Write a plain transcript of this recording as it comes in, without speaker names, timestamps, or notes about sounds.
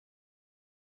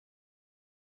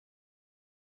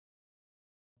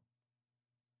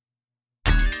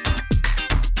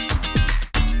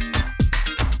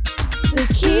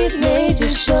Keith Major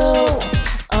Show.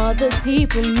 All the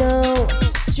people know.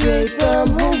 Straight from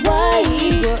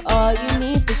Hawaii, we're all you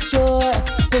need for sure.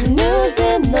 From news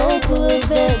and local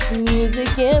events,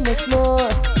 music and much more.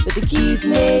 With the Keith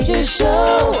Major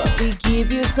Show, we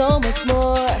give you so much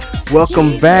more.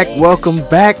 Welcome back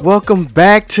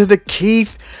to the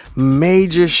Keith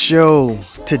Major Show.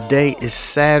 Today is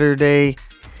Saturday,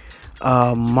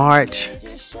 March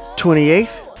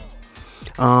 28th.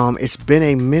 It's been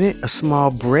a minute, a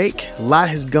small break. A lot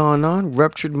has gone on.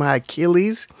 Ruptured my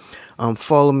Achilles.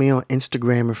 Follow me on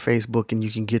Instagram or Facebook and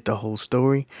you can get the whole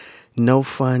story. No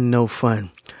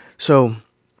fun. So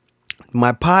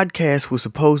my podcast was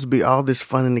supposed to be all this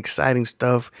fun and exciting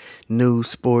stuff. News,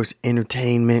 sports,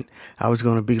 entertainment. I was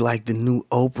going to be like the new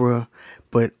Oprah.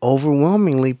 But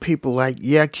overwhelmingly, people like,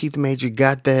 yeah, Keith Major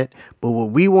got that. But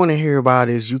what we want to hear about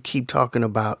is you keep talking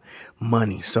about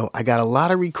money. So I got a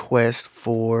lot of requests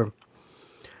for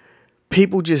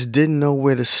people just didn't know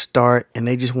where to start. And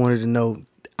they just wanted to know,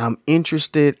 I'm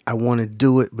interested. I want to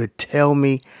do it. But tell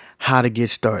me how to get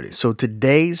started. So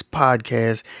today's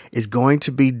podcast is going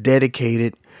to be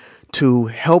dedicated to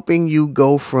helping you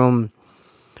go from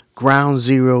ground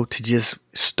zero to just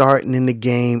starting in the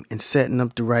game and setting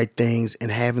up the right things and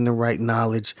having the right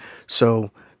knowledge. So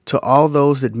to all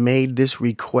those that made this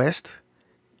request,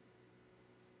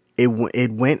 it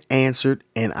went answered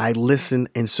and I listened.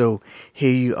 And so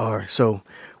here you are. So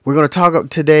we're going to talk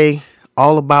today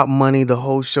all about money. The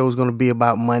whole show is going to be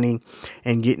about money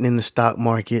and getting in the stock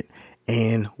market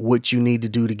and what you need to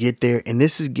do to get there. And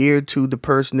this is geared to the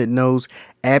person that knows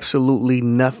absolutely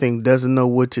nothing, doesn't know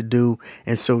what to do.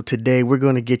 And so today we're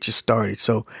going to get you started.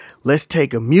 So let's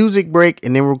take a music break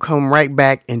and then we'll come right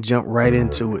back and jump right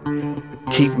into it.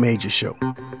 Keith Major Show.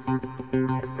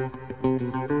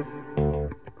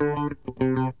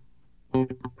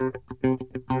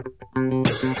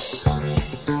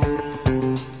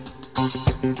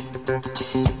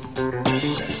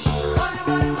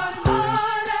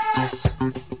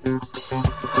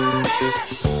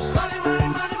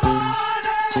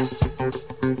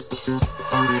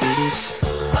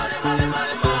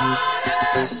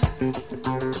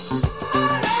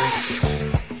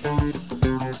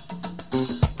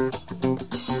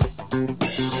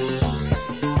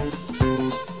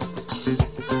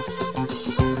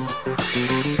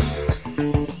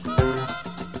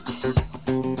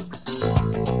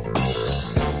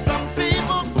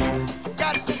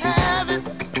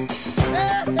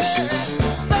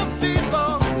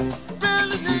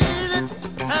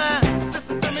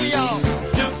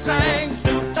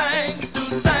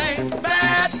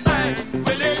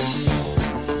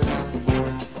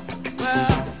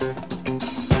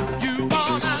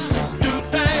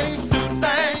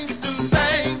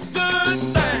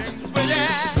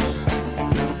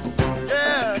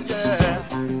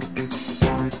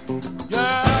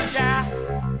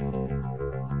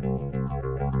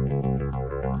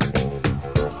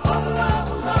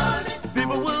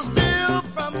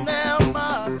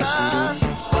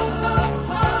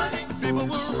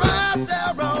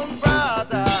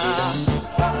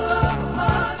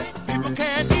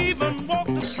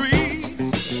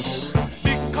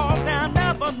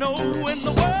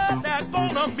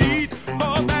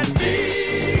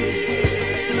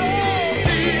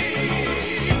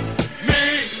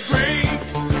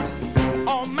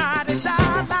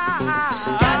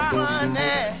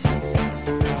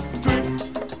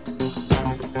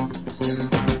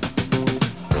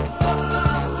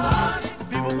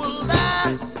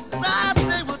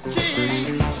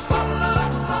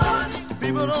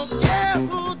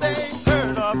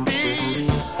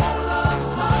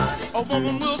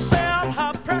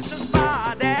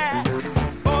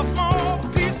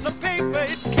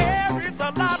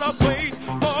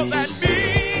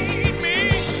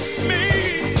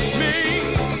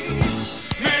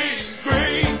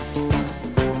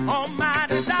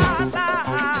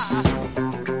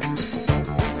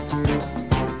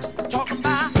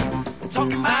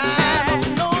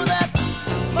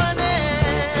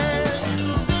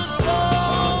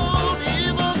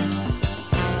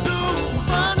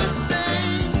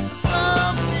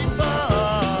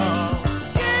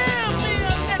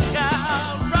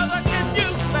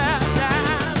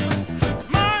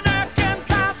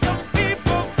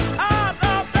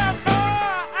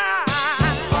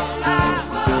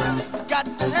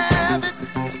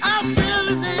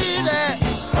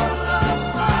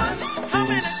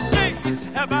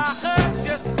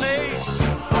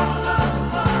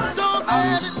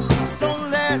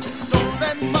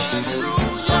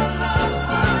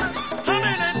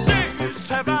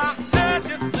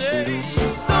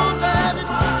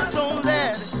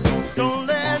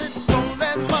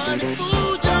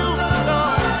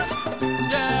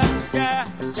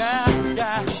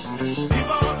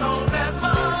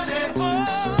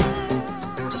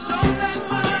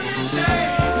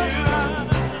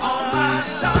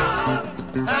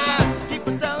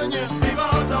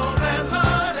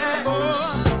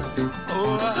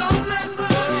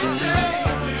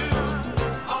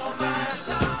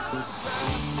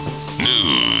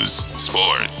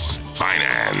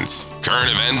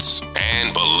 current events,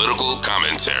 and political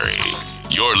commentary.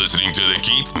 You're listening to The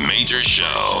Keith Major Show,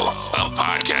 a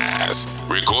podcast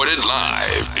recorded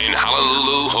live in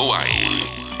Honolulu, Hawaii.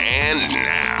 And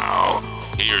now,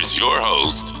 here's your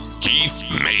host, Keith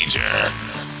Major.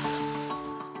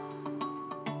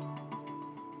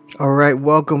 All right,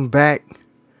 welcome back.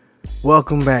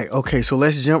 Okay, so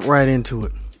let's jump right into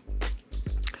it.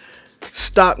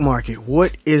 Stock market.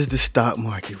 What is the stock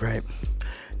market, right?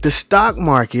 The stock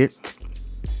market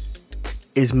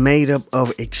is made up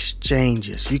of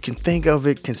exchanges. You can think of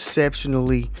it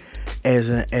conceptually as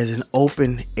an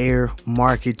open air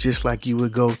market, just like you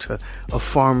would go to a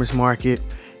farmer's market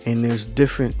and there's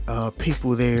different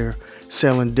people there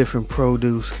selling different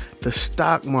produce. The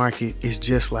stock market is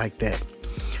just like that.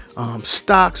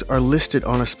 Stocks are listed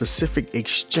on a specific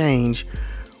exchange,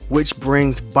 which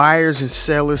brings buyers and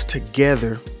sellers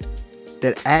together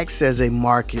that acts as a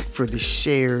market for the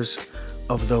shares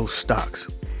of those stocks.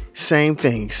 Same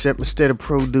thing, except instead of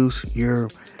produce, you're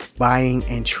buying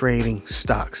and trading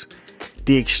stocks.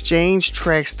 The exchange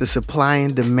tracks the supply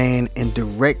and demand and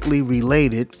directly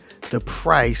related the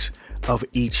price of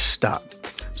each stock.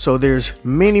 So there's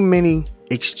many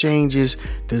exchanges.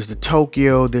 There's the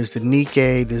Tokyo, there's the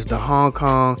Nikkei, there's the Hong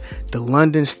Kong, the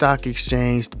London Stock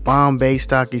Exchange, the Bombay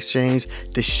Stock Exchange,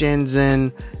 the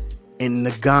Shenzhen, and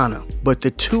the Ghana. But the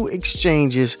two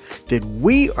exchanges that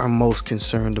we are most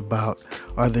concerned about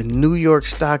are the New York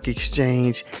Stock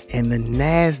Exchange and the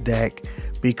NASDAQ,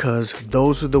 because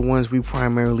those are the ones we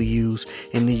primarily use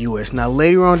in the US. Now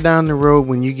later on down the road,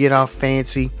 when you get all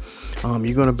fancy,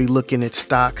 you're going to be looking at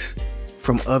stocks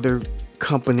from other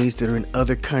companies that are in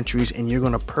other countries, and you're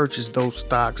going to purchase those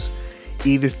stocks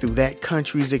either through that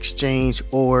country's exchange,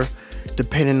 or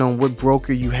depending on what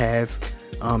broker you have,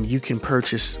 you can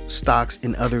purchase stocks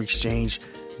in other exchange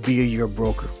via your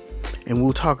broker. And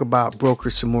we'll talk about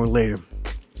brokers some more later.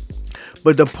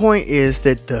 But the point is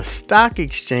that the stock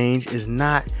exchange is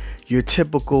not your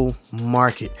typical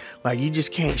market. Like, you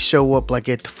just can't show up like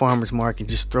at the farmer's market and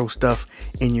just throw stuff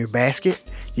in your basket.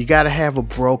 You got to have a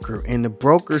broker, and the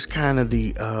broker's kind of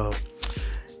the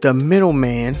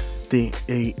middleman,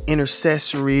 the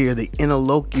intercessory or the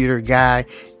interlocutor guy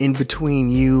in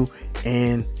between you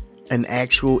and an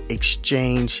actual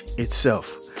exchange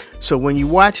itself. So when you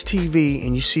watch TV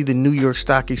and you see the New York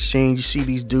Stock Exchange, you see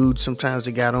these dudes, sometimes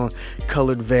they got on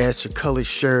colored vests or colored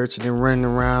shirts, and they're running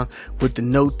around with the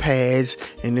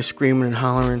notepads and they're screaming and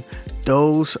hollering.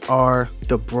 Those are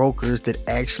the brokers that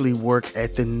actually work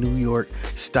at the New York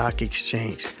Stock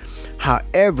Exchange.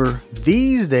 However,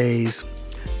 these days,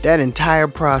 that entire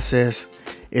process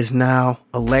is now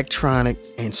electronic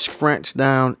and scrunched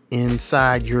down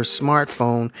inside your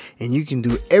smartphone, and you can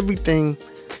do everything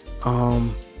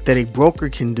that a broker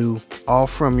can do all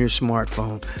from your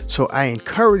smartphone. So I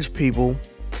encourage people,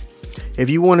 if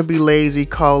you want to be lazy,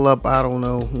 call up, I don't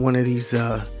know, one of these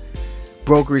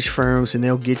brokerage firms, and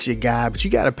they'll get you a guy, but you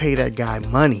got to pay that guy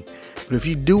money. But if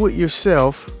you do it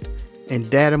yourself and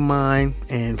data mine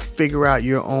and figure out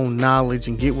your own knowledge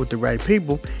and get with the right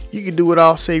people, you can do it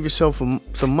all, save yourself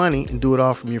some money, and do it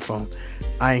all from your phone.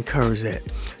 I encourage that.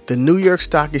 The New York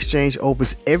Stock Exchange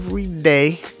opens every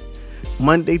day,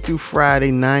 Monday through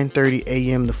Friday, 9:30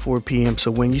 a.m. to 4 p.m.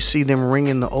 So when you see them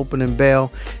ringing the opening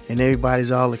bell and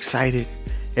everybody's all excited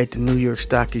at the New York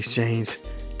Stock Exchange,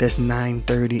 that's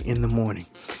 9:30 in the morning.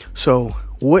 So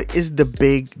what is the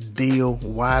big deal?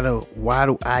 Why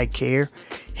do I care?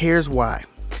 Here's why.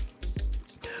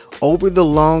 Over the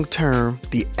long term,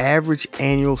 the average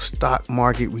annual stock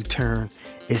market return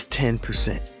is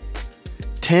 10%.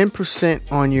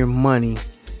 10% on your money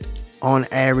on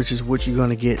average is what you're going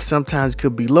to get. Sometimes it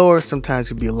could be lower, sometimes it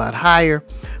could be a lot higher,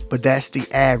 but that's the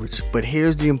average. But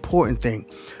here's the important thing.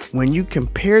 When you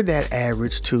compare that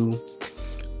average to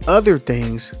other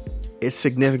things, it's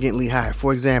significantly higher.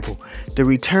 For example, the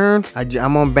return,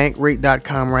 I'm on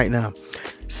bankrate.com right now.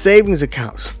 Savings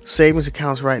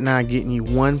accounts right now are getting you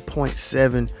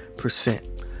 1.7%.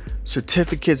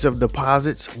 Certificates of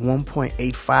deposits,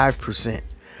 1.85%.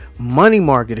 Money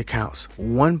market accounts,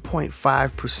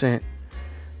 1.5%.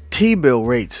 T-bill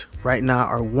rates right now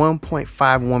are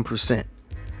 1.51%.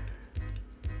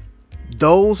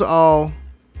 Those all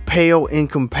pale in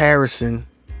comparison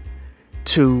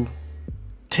to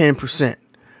 10%.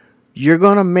 You're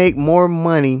going to make more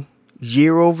money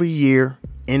year over year,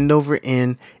 end over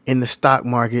end in the stock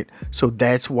market. So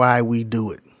that's why we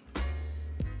do it.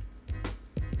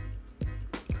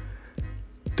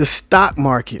 The stock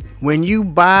market. When you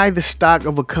buy the stock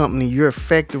of a company, you're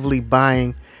effectively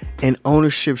buying an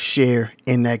ownership share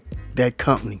in that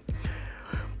company.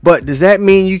 But does that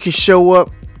mean you can show up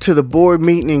to the board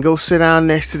meeting and go sit down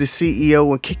next to the CEO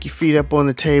and kick your feet up on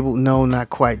the table? No, not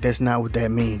quite. That's not what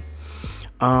that means.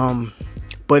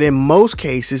 But in most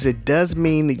cases, it does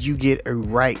mean that you get a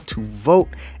right to vote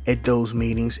at those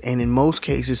meetings. And in most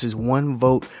cases, it's 1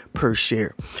 vote per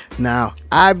share. Now,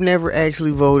 I've never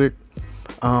actually voted.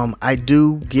 I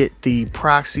do get the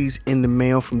proxies in the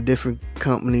mail from different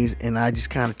companies, and I just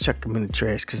kind of chuck them in the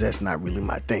trash because that's not really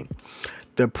my thing.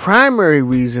 The primary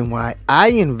reason why I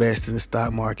invest in the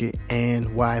stock market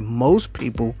and why most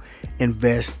people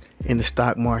invest in the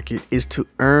stock market is to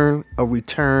earn a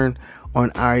return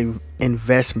on our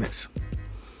investments.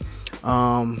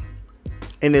 And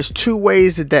there's 2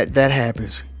 ways that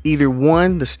happens. Either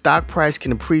 1, the stock price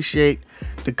can appreciate,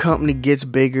 the company gets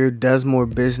bigger, does more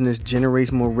business,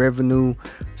 generates more revenue.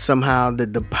 Somehow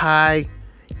the pie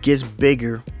gets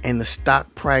bigger and the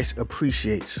stock price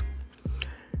appreciates.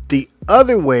 The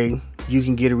other way you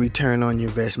can get a return on your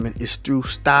investment is through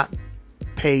stock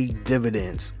paid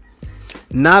dividends.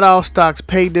 Not all stocks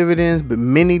pay dividends, but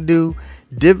many do.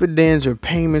 Dividends are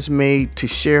payments made to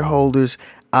shareholders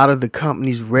out of the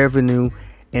company's revenue,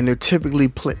 and they're typically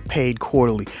paid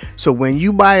quarterly. So when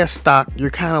you buy a stock, you're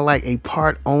kind of like a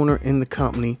part owner in the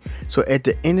company. So at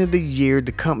the end of the year,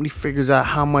 the company figures out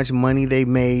how much money they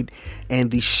made,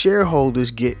 and the shareholders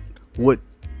get what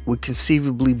would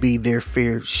conceivably be their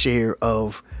fair share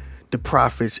of the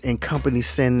profits, and companies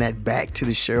send that back to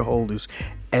the shareholders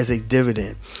as a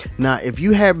dividend. Now, if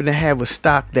you happen to have a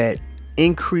stock that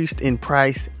increased in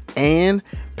price and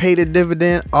paid a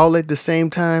dividend all at the same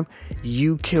time,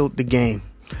 you killed the game.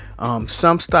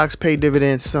 Some stocks pay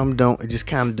dividends, some don't. It just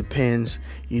kind of depends,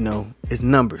 it's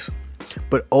numbers.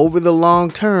 But over the long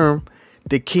term,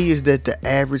 the key is that the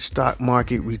average stock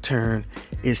market return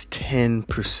is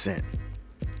 10%.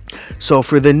 So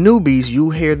for the newbies, you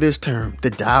hear this term, the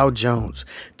Dow Jones,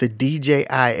 the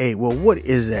DJIA. Well, what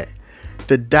is that?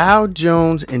 The Dow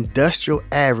Jones Industrial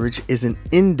Average is an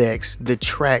index that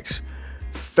tracks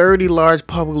 30 large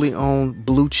publicly owned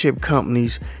blue chip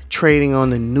companies trading on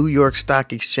the New York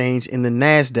Stock Exchange and the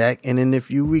NASDAQ. And then if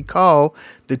you recall,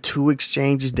 the 2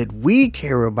 exchanges that we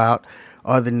care about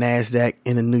are the NASDAQ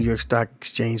and the New York Stock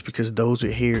Exchange, because those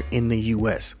are here in the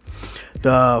US.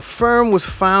 The firm was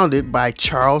founded by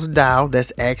Charles Dow.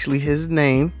 That's actually his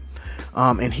name.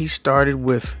 And he started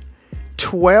with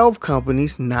 12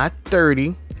 companies, not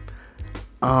 30.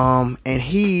 And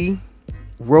he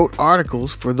wrote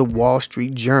articles for the Wall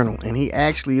Street Journal. And he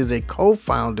actually is a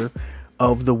co-founder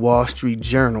of the Wall Street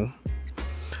Journal.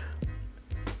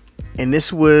 And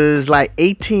this was like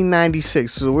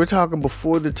 1896. So we're talking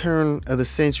before the turn of the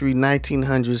century,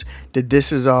 1900s, that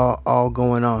this is all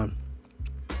going on.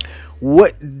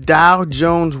 What Dow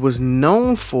Jones was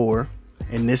known for,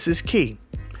 and this is key,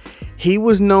 he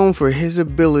was known for his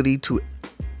ability to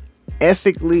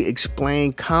ethically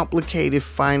explain complicated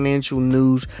financial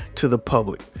news to the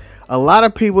public. A lot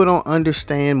of people don't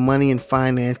understand money and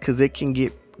finance because it can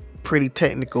get pretty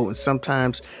technical and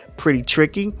sometimes pretty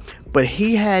tricky, but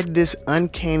he had this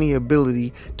uncanny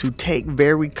ability to take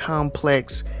very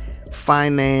complex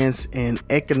finance and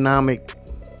economic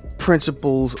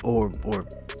principles or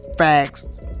facts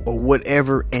or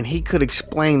whatever, and he could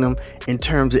explain them in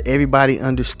terms that everybody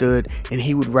understood, and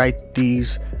he would write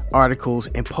these articles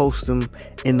and post them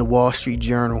in the Wall Street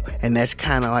Journal, and that's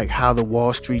kind of like how the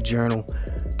Wall Street Journal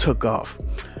took off.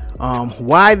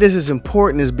 Why this is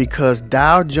important is because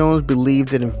Dow Jones believed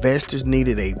that investors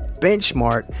needed a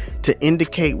benchmark to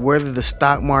indicate whether the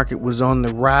stock market was on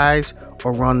the rise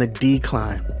or on the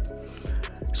decline.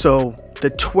 So the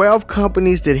 12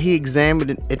 companies that he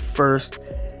examined at first,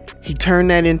 he turned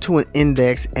that into an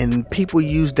index, and people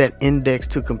used that index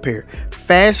to compare.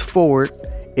 Fast forward,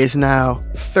 it's now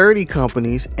 30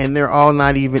 companies, and they're all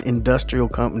not even industrial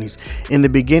companies. In the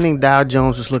beginning, Dow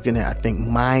Jones was looking at, I think,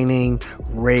 mining,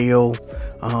 rail,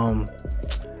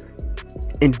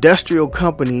 industrial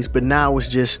companies, but now it's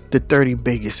just the 30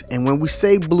 biggest. And when we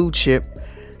say blue chip,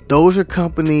 those are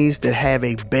companies that have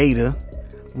a beta.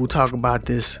 We'll talk about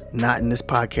this, not in this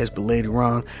podcast, but later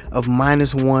on, of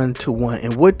 -1 to 1.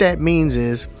 And what that means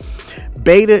is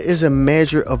beta is a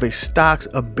measure of a stock's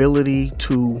ability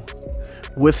to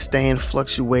withstand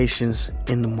fluctuations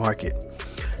in the market.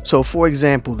 So, for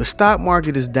example, the stock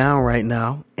market is down right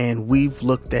now, and we've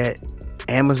looked at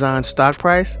Amazon's stock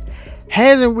price.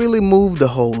 Hasn't really moved a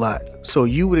whole lot. So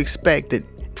you would expect that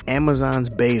Amazon's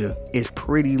beta is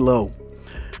pretty low.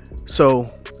 So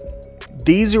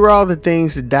these are all the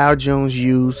things that Dow Jones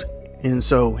used. And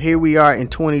so here we are in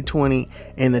 2020,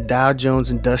 and the Dow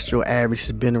Jones Industrial Average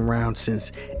has been around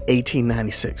since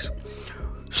 1896.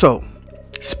 So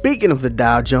Speaking of the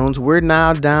Dow Jones, we're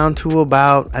now down to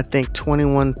about, I think,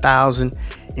 21,000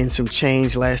 and some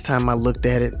change. Last time I looked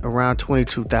at it, around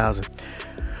 22,000.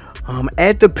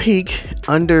 At the peak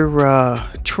under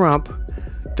Trump,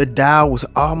 the Dow was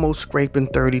almost scraping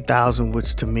 30,000,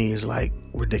 which to me is like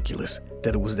ridiculous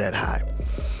that it was that high.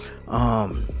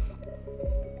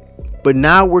 But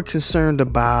now we're concerned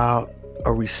about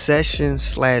a recession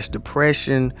 /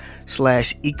 depression /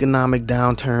 economic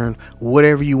downturn,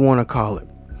 whatever you want to call it.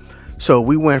 So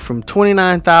we went from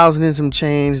 29,000 and some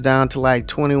change down to like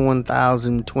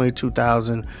 21,000,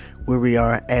 22,000, where we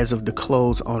are as of the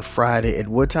close on Friday at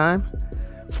what time?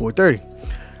 4:30.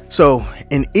 So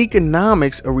in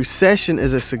economics, a recession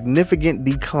is a significant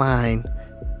decline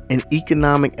in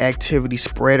economic activity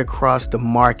spread across the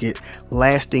market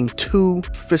lasting 2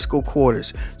 fiscal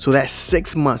quarters. So that's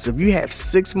 6 months. If you have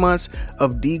 6 months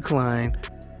of decline,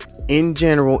 in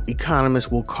general, economists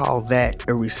will call that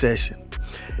a recession.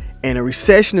 And a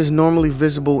recession is normally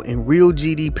visible in real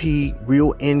GDP,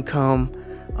 real income,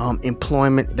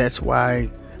 employment. That's why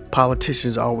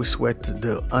politicians always sweat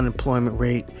the unemployment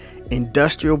rate,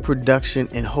 industrial production,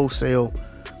 and wholesale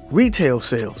retail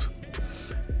sales.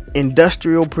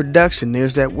 Industrial production,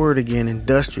 there's that word again,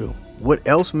 industrial. What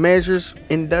else measures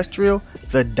industrial?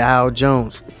 The Dow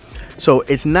Jones. So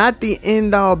it's not the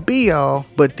end all be all,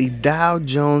 but the Dow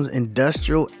Jones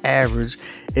Industrial Average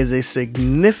is a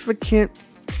significant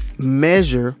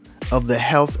measure of the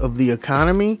health of the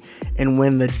economy. And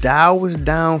when the Dow was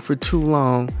down for too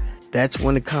long, that's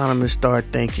when economists start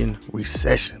thinking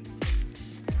recession.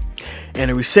 And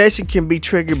a recession can be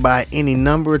triggered by any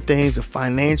number of things: a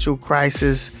financial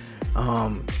crisis,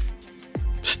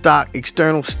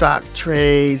 external stock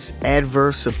trades,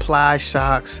 adverse supply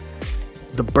shocks,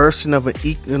 the bursting of an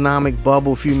economic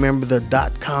bubble. If you remember the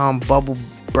dot-com bubble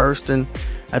bursting,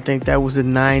 I think that was the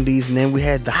 90s. And then we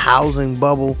had the housing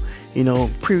bubble.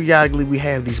 Periodically we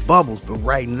have these bubbles. But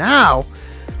right now,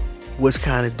 what's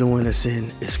kind of doing us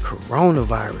in is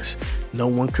coronavirus. No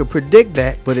one could predict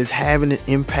that, but it's having an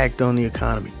impact on the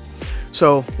economy.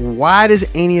 So why does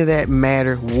any of that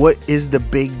matter? What is the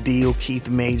big deal, Keith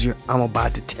Major? I'm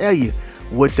about to tell you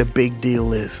what the big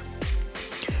deal is.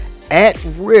 At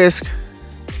risk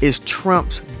is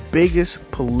Trump's biggest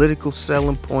political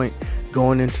selling point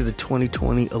going into the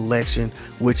 2020 election,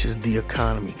 which is the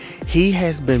economy. He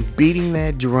has been beating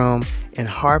that drum and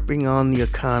harping on the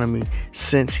economy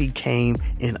since he came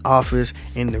in office.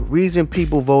 And the reason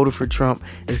people voted for Trump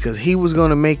is because he was going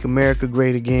to make America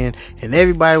great again, and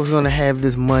everybody was going to have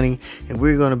this money, and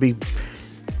we're going to be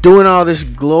doing all this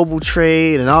global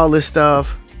trade and all this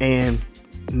stuff. And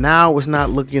now it's not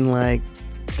looking like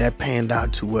that panned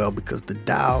out too well, because the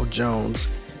Dow Jones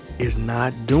is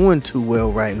not doing too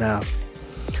well right now.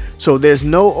 So there's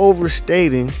no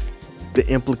overstating the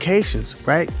implications,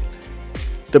 right?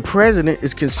 The president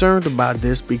is concerned about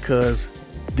this because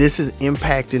this is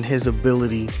impacting his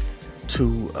ability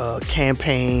to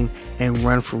campaign and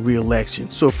run for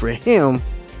re-election. So for him,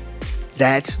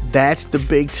 that's the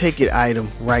big ticket item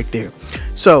right there.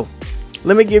 So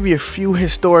let me give you a few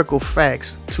historical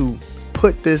facts to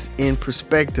put this in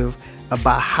perspective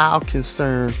about how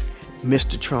concerned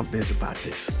Mr. Trump is about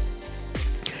this.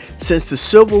 Since the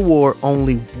Civil War,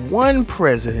 only one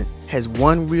president has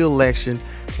won re-election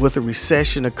with a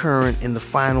recession occurring in the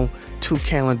final 2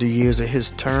 calendar years of his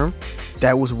term.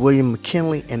 That was William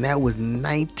McKinley, and that was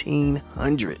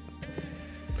 1900.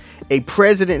 A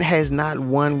president has not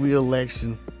won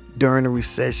re-election during a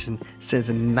recession since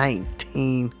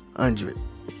 1900.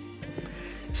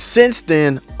 Since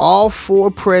then, all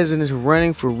 4 presidents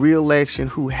running for re-election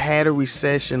who had a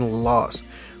recession lost.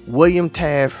 William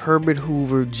Taft, Herbert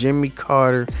Hoover, Jimmy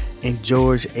Carter, and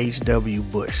George H.W.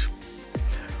 Bush.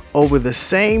 Over the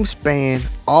same span,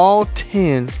 all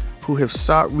 10 who have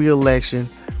sought re-election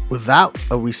without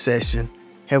a recession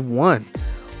have won.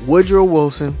 Woodrow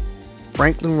Wilson,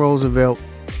 Franklin Roosevelt,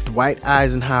 Dwight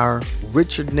Eisenhower,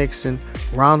 Richard Nixon,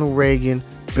 Ronald Reagan,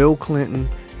 Bill Clinton,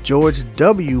 George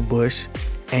W. Bush,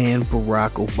 and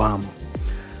Barack Obama.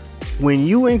 When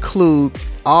you include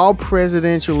all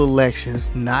presidential elections,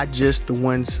 not just the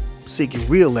ones seeking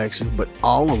re-election, but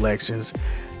all elections,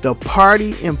 the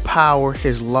party in power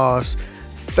has lost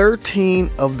 13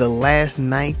 of the last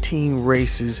 19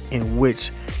 races in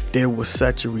which there was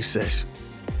such a recession.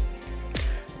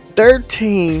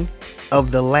 13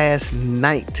 of the last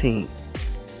 19.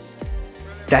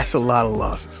 That's a lot of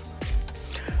losses.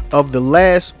 Of the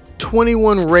last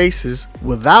 21 races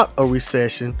without a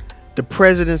recession, the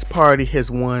president's party has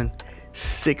won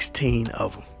 16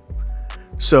 of them.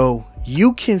 So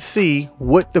you can see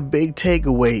what the big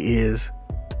takeaway is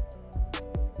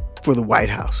for the White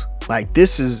House. Like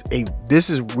this is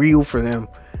real for them.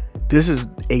 This is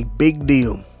a big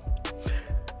deal.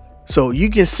 So you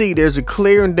can see there's a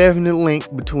clear and definite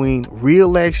link between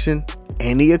re-election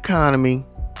and the economy,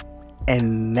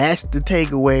 and that's the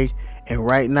takeaway. And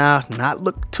right now, it's not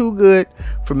looking too good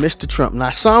for Mr. Trump. Now,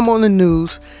 I saw him on the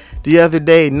news the other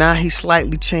day. Now he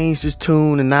slightly changed his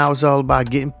tune, and now it's all about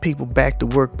getting people back to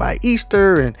work by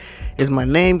Easter. And is my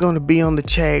name going to be on the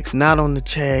checks? Not on the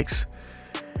checks?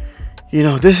 You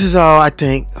know, this is all, I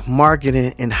think,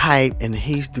 marketing and hype, and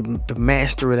he's the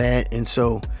master of that. And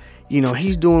so, you know,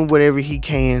 he's doing whatever he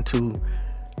can to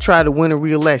try to win a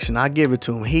re-election. I'll give it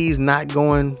to him. He's not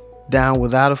going down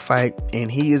without a fight, and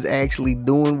he is actually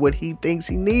doing what he thinks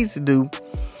he needs to do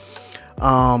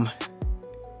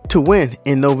to win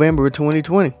in November of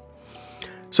 2020.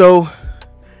 So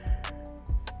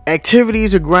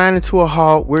activities are grinding to a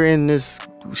halt. We're in this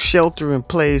shelter in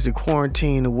place, the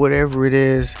quarantine, or whatever it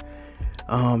is.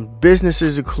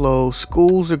 Businesses are closed,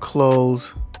 schools are closed,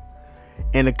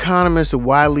 and economists are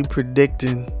widely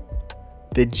predicting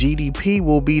that GDP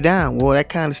will be down. Well, that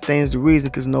kind of stands to reason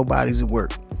because nobody's at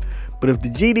work. But if the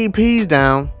GDP is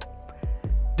down,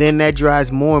 then that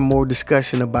drives more and more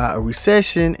discussion about a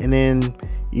recession, and then,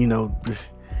 you know, the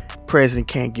president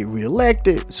can't get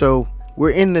reelected. So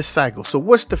we're in this cycle. So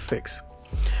what's the fix?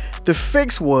 The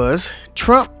fix was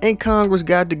Trump and Congress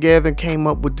got together and came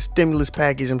up with the stimulus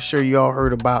package I'm sure you all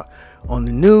heard about on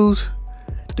the news.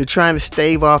 They're trying to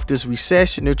stave off this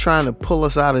recession. They're trying to pull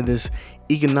us out of this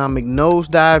economic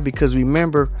nosedive, because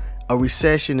remember, a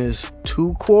recession is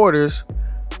 2 quarters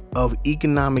of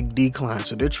economic decline.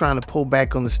 So they're trying to pull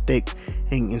back on the stick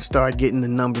and start getting the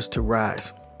numbers to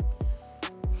rise.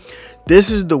 This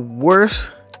is the worst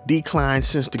decline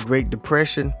since the Great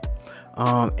Depression.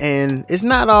 And it's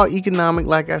not all economic.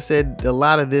 Like I said, a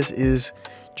lot of this is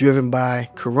driven by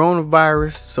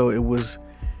coronavirus. So it was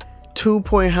 2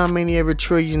 point how many ever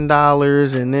trillion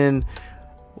dollars, and then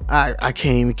I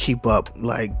can't even keep up.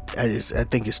 Like I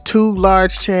think it's 2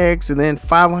 large checks, and then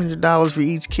 $500 for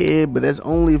each kid, but that's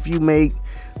only if you make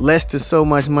less than so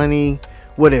much money.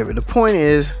 Whatever. The point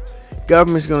is,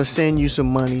 government's gonna send you some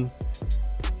money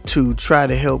to try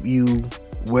to help you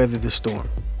weather the storm.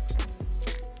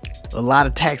 A lot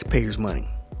of taxpayers' money.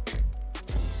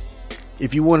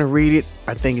 If you want to read it,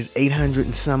 I think it's 800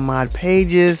 and some odd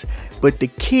pages. But the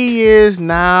key is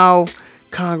now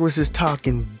Congress is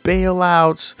talking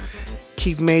bailouts.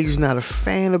 Keith Major's not a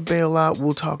fan of bailout.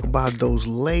 We'll talk about those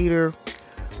later.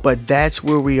 But that's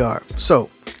where we are. So,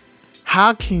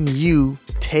 how can you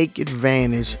take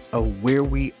advantage of where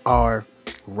we are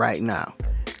right now?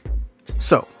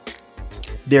 So,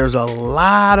 there's a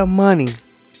lot of money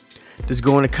that's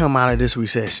going to come out of this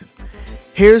recession.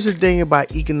 Here's the thing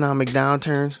about economic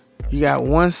downturns. You got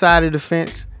one side of the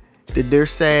fence that they're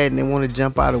sad and they want to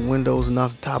jump out of windows and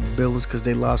off the top of buildings because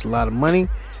they lost a lot of money.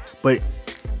 But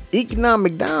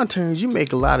economic downturns, you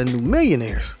make a lot of new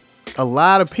millionaires. A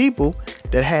lot of people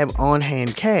that have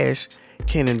on-hand cash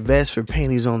can invest for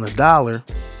pennies on the dollar.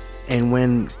 And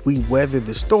when we weather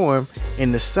the storm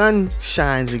and the sun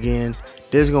shines again,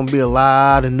 there's going to be a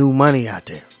lot of new money out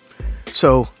there.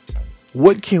 So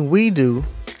what can we do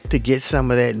to get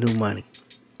some of that new money?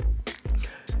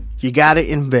 You got to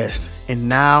invest. And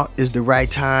now is the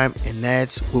right time. And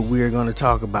that's what we're going to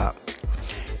talk about.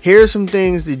 Here are some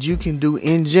things that you can do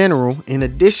in general, in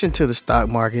addition to the stock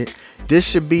market. This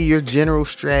should be your general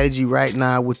strategy right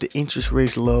now with the interest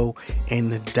rates low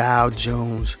and the Dow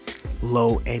Jones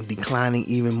low and declining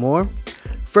even more.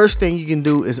 First thing you can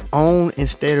do is own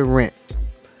instead of rent.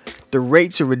 The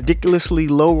rates are ridiculously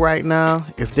low right now.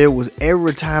 If there was ever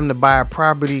a time to buy a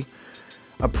property,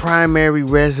 a primary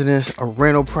residence, a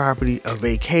rental property, a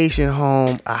vacation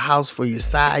home, a house for your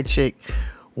side chick,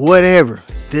 whatever,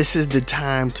 this is the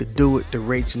time to do it. The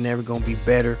rates are never going to be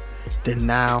better than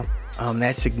now.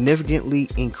 That significantly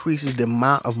increases the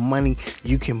amount of money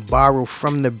you can borrow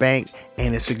from the bank,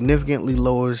 and it significantly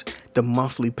lowers the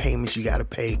monthly payments you got to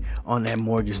pay on that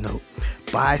mortgage note.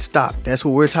 Buy stock. That's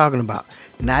what we're talking about.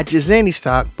 Not just any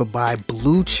stock, but buy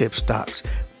blue chip stocks.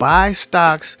 Buy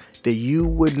stocks that you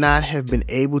would not have been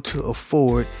able to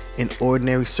afford in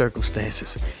ordinary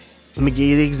circumstances. Let me give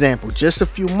you the example. Just a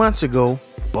few months ago,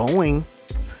 Boeing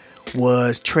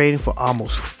was trading for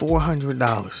almost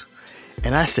 $400.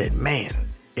 And I said, man,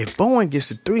 if Boeing gets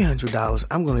to $300,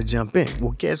 I'm going to jump in.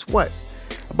 Well, guess what?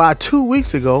 About 2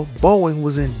 weeks ago, Boeing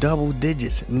was in double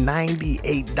digits,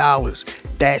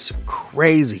 $98. That's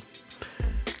crazy.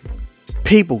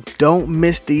 People, don't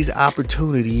miss these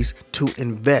opportunities to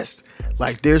invest.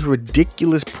 Like, there's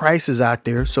ridiculous prices out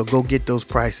there, so go get those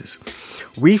prices.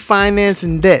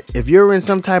 Refinancing debt. If you're in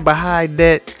some type of high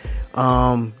debt,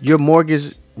 Your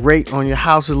mortgage rate on your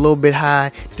house is a little bit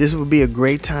high. This would be a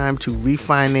great time to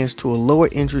refinance to a lower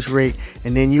interest rate,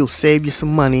 and then you'll save you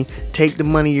some money. Take the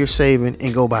money you're saving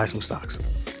and go buy some stocks.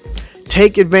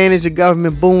 Take advantage of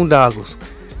government boondoggles.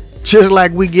 Just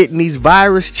like we getting these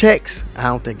virus checks. I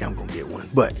don't think I'm gonna get one,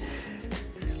 but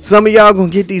some of y'all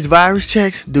gonna get these virus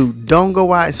checks. Dude, don't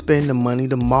go out and spend the money.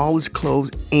 The mall is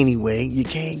closed anyway. You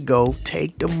can't go.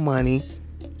 Take the money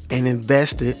and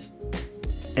invest it,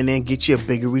 and then get you a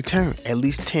bigger return, at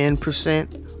least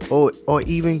 10% or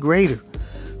even greater.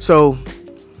 So,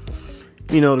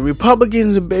 the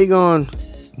Republicans are big on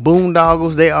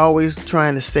boondoggles. They always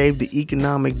trying to save the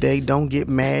economic day. Don't get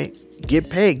mad. Get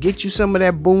paid. Get you some of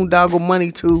that boondoggle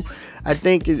money too. I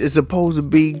think it's supposed to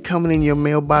be coming in your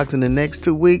mailbox in the next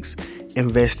 2 weeks.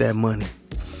 Invest that money.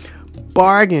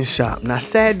 Bargain shop. Now,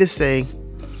 sad to say,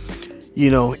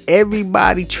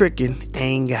 everybody tricking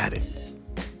ain't got it.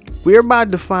 We're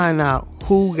about to find out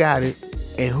who got it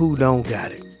and who don't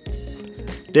got it.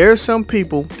 There are some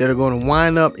people that are going to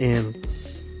wind up in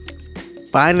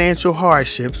financial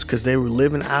hardships because they were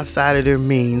living outside of their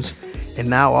means, and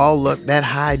now all that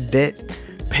high debt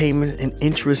payment and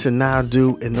interest are now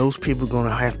due, and those people are going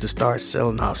to have to start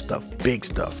selling off stuff, big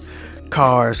stuff,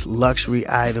 cars, luxury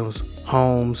items,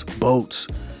 homes, boats.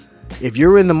 If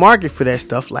you're in the market for that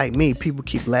stuff, like me, people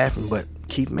keep laughing, but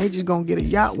Keith Major's going to get a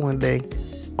yacht one day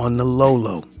on the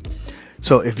low.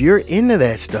 So if you're into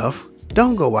that stuff,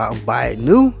 don't go out and buy it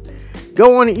new.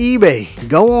 Go on eBay,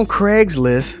 go on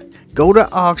Craigslist, go to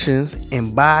auctions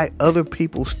and buy other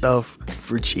people's stuff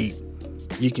for cheap.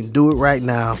 You can do it right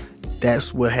now.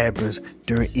 That's what happens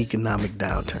during economic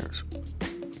downturns.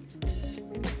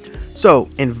 So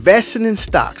investing in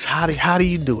stocks, how do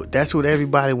you do it? That's what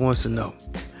everybody wants to know.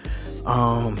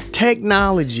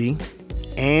 Technology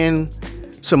and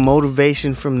some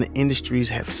motivation from the industries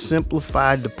have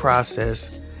simplified the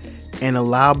process and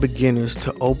allow beginners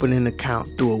to open an account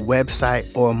through a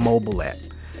website or a mobile app.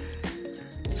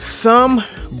 Some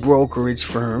brokerage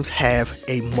firms have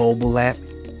a mobile app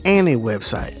and a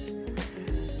website.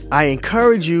 I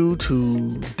encourage you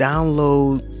to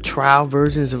download trial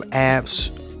versions of apps,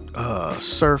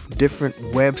 surf different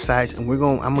websites, and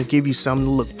I'm gonna give you something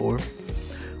to look for.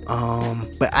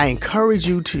 But I encourage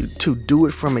you to do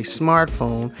it from a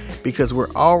smartphone, because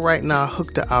we're all right now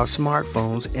hooked to our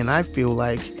smartphones, and I feel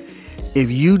like if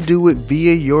you do it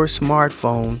via your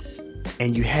smartphone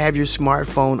and you have your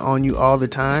smartphone on you all the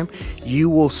time, you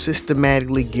will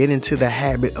systematically get into the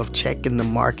habit of checking the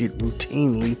market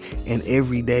routinely and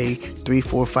every day, 3,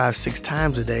 4, 5, 6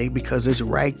 times a day, because it's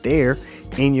right there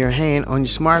in your hand on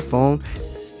your smartphone,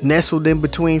 nestled in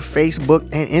between Facebook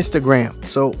and Instagram.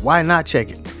 So why not check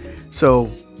it? So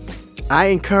I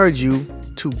encourage you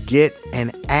to get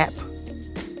an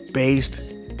app-based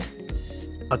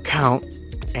account,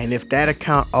 and if that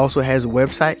account also has a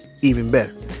website, even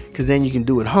better, because then you can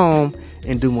do it home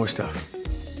and do more stuff.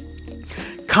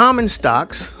 Common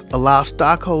stocks allow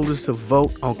stockholders to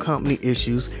vote on company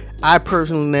issues. I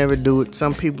personally never do it.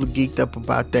 Some people are geeked up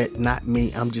about that. Not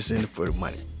me. I'm just in it for the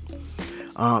money.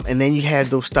 And then you have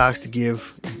those stocks to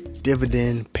give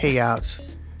dividend payouts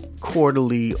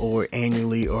quarterly or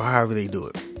annually, or however they do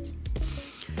it.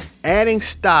 Adding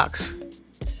stocks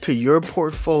to your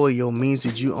portfolio means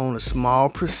that you own a small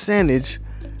percentage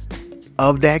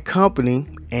of that company,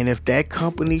 and if that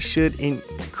company should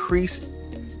increase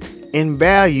in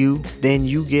value, then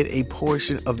you get a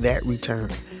portion of that return.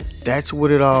 That's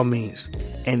what it all means.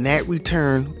 And that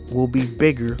return will be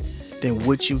bigger than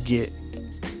what you get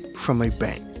from a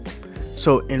bank.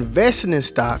 So investing in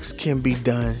stocks can be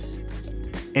done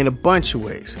in a bunch of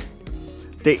ways.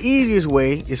 The easiest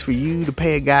way is for you to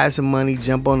pay a guy some money,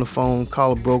 jump on the phone,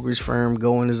 call a brokerage firm,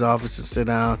 go in his office and sit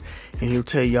down, and he'll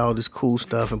tell you all this cool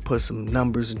stuff and put some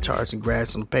numbers and charts and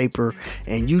graphs on paper,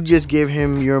 and you just give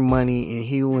him your money and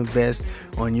he'll invest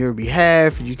on your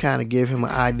behalf. You kind of give him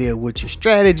an idea of what your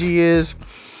strategy is,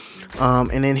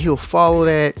 and then he'll follow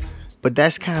that. But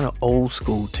that's kind of old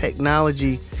school.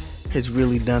 Technology has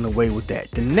really done away with that.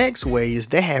 The next way is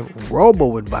they have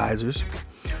robo-advisors,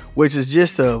 which is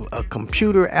just a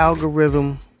computer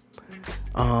algorithm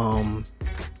that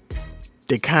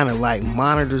kind of like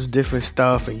monitors different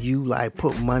stuff, and you like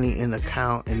put money in an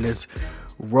account, and this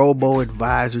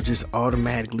robo-advisor just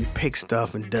automatically picks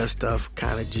stuff and does stuff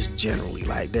kind of just generally.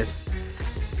 Like, that's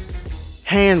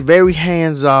very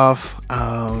hands off.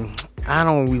 I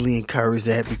don't really encourage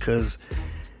that, because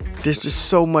there's just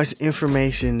so much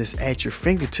information that's at your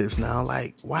fingertips now.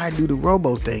 Like, why do the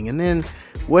robo thing? And then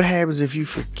what happens if you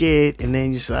forget? And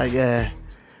then you're just like,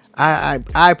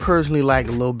 I personally like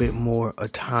a little bit more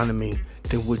autonomy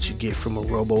than what you get from a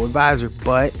robo advisor.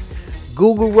 But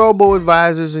Google robo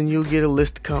advisors and you'll get a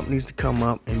list of companies to come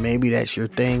up, and maybe that's your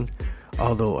thing.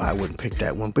 Although I wouldn't pick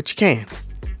that one, but you can.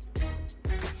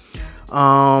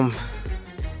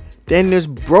 Then there's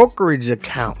brokerage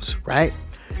accounts, right?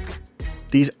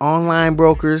 These online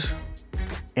brokers,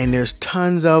 and there's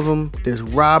tons of them. There's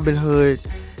Robinhood,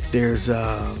 there's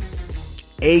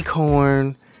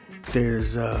Acorn,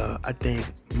 there's I think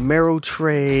Merrill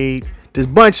Trade. There's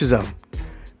bunches of them.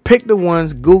 Pick the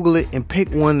ones, Google it, and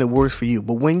pick one that works for you.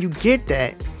 But when you get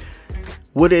that,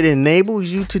 what it enables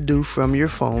you to do from your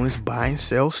phone is buy and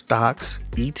sell stocks,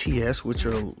 ETFs, which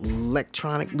are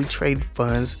electronically traded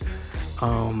funds,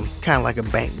 kind of like a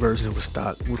bank version of a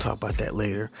stock. We'll talk about that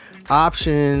later.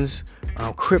 Options,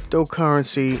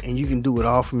 cryptocurrency, and you can do it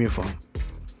all from your phone.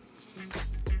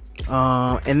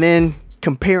 And then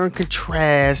compare and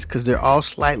contrast, because they're all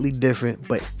slightly different,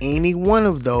 but any one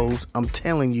of those, I'm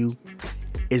telling you,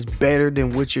 is better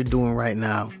than what you're doing right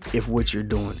now if what you're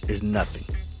doing is nothing.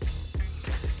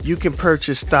 You can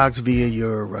purchase stocks via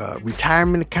your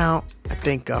retirement account. I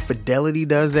think Fidelity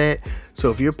does that.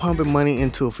 So if you're pumping money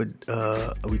into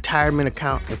a retirement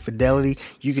account at Fidelity,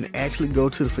 you can actually go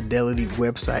to the Fidelity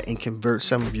website and convert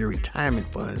some of your retirement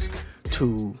funds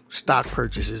to stock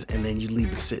purchases, and then you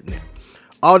leave it sitting there.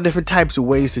 All different types of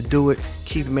ways to do it.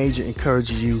 Keith Major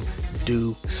encourages you to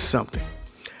do something.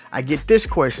 I get this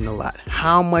question a lot.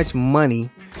 How much money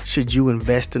should you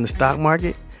invest in the stock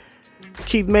market?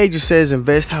 Keith Major says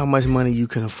invest how much money you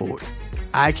can afford.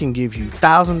 I can give you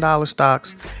 $1,000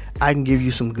 stocks. I can give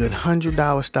you some good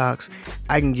 $100 stocks.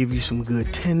 I can give you some good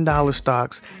 $10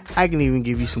 stocks. I can even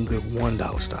give you some good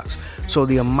 $1 stocks. So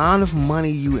the amount of money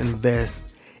you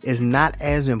invest is not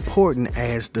as important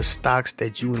as the stocks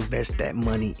that you invest that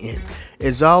money in.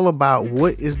 It's all about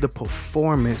what is the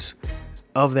performance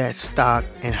of that stock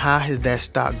and how has that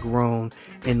stock grown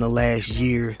in the last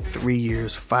year, 3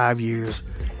 years, 5 years,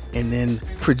 and then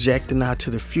projecting out to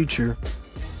the future.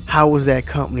 How is that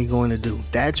company going to do?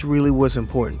 That's really what's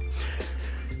important.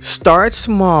 Start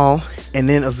small, and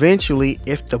then eventually,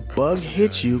 if the bug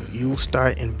hits you, you'll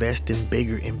start investing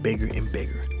bigger and bigger and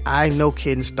bigger. I, no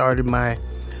kidding, started my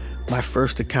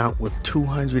first account with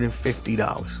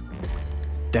 $250.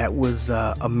 That was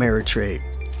Ameritrade.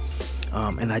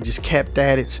 And I just kept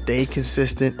at it, stayed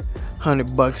consistent.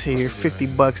 $100 here,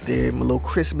 $50 there, my little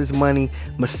Christmas money,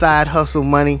 my side hustle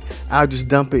money. I'll just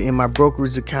dump it in my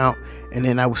brokerage account, and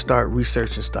then I would start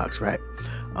researching stocks, right?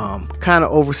 Kind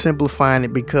of oversimplifying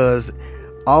it, because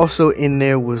also in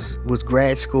there was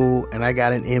grad school, and I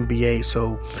got an MBA,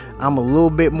 so I'm a little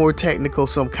bit more technical,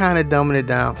 so I'm kind of dumbing it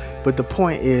down. But the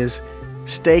point is,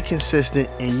 stay consistent,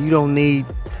 and you don't need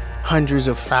hundreds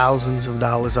of thousands of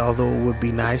dollars, although it would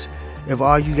be nice. If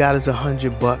all you got is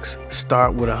 $100,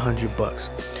 start with $100.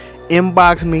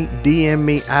 Inbox me, DM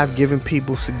me. I've given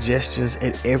people suggestions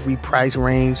at every price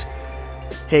range.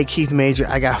 Hey, Keith Major,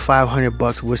 I got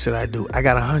 $500. What should I do? I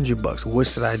got $100. What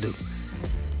should I do?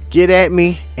 Get at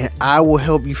me, and I will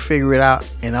help you figure it out,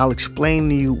 and I'll explain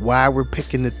to you why we're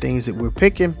picking the things that we're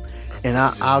picking, and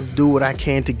I'll do what I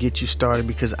can to get you started,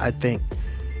 because I think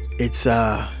it's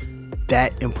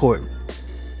that important.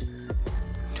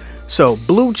 So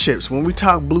blue chips, when we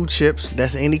talk blue chips,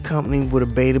 that's any company with a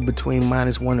beta between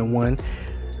 -1 and 1.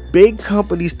 Big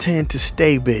companies tend to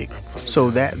stay big. So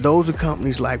those are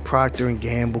companies like Procter &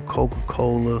 Gamble,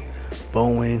 Coca-Cola,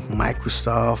 Boeing,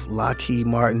 Microsoft, Lockheed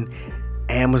Martin,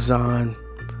 Amazon,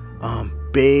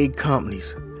 big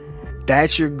companies.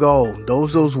 That's your goal.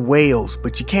 Those whales,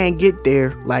 but you can't get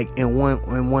there like in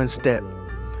one step.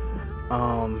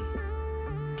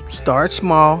 Start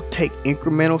small, take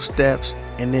incremental steps,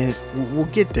 and then we'll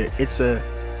get there. It's a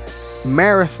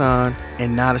marathon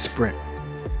and not a sprint.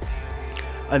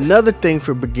 Another thing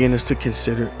for beginners to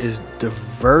consider is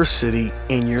diversity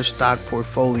in your stock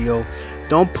portfolio.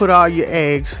 Don't put all your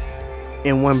eggs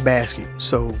in one basket.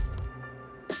 So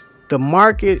the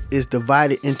market is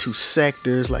divided into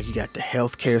sectors, like you got the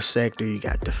healthcare sector, you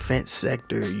got defense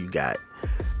sector, you got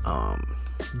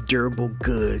durable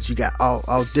goods, you got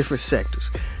all different sectors.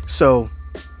 So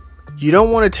you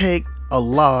don't want to take a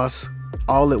loss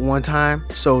all at one time.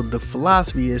 So the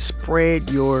philosophy is spread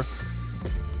your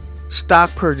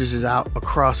stock purchases out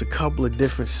across a couple of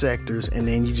different sectors, and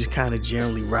then you just kind of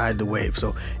generally ride the wave.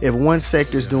 So if one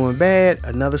sector is doing bad,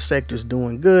 another sector is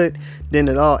doing good, then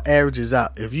it all averages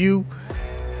out. If you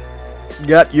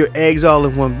got your eggs all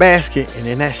in one basket and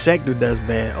then that sector does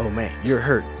bad, oh man, you're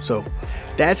hurt. So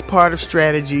that's part of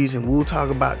strategies, and we'll talk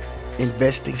about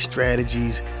investing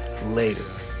strategies later.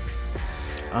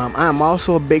 I'm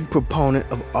also a big proponent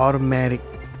of automatic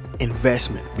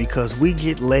investment, because we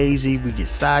get lazy, we get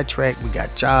sidetracked, we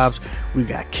got jobs, we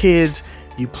got kids,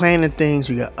 you planning things,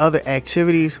 you got other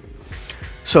activities.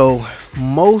 So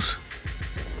most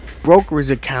brokerage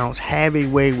accounts have a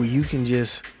way where you can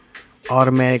just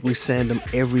automatically send them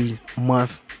every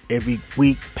month, every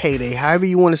week, payday, however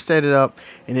you want to set it up,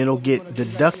 and it'll get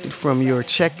deducted from your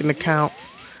checking account,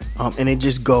 and it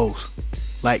just goes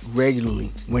like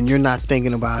regularly when you're not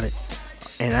thinking about it.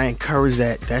 And I encourage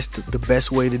that. That's the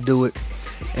best way to do it.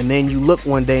 And then you look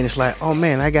one day and it's like, oh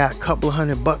man, I got a couple of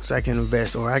 $100 I can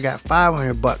invest, or I got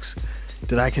 $500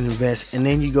 that I can invest. And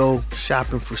then you go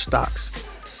shopping for stocks.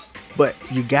 But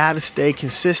you got to stay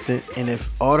consistent. And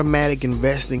if automatic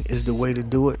investing is the way to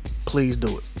do it, please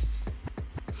do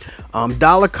it.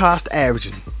 Dollar cost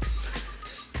averaging.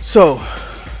 So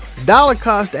dollar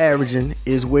cost averaging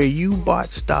is where you bought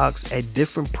stocks at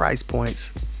different price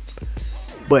points,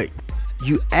 but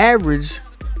you average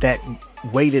that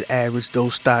weighted average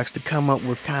those stocks to come up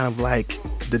with kind of like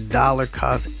the dollar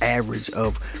cost average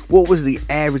of what was the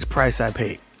average price I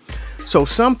paid. So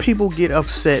some people get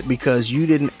upset because you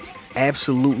didn't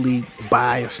absolutely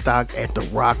buy a stock at the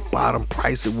rock bottom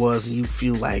price it was, and you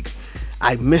feel like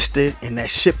I missed it and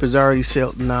that ship is already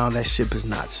sailed. No, that ship is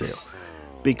not sailed,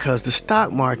 because the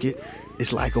stock market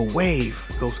is like a wave,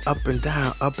 it goes up and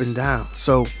down, up and down.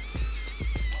 So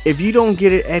if you don't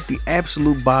get it at the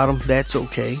absolute bottom, that's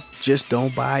okay. Just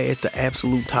don't buy at the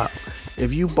absolute top.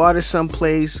 If you bought it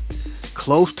someplace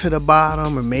close to the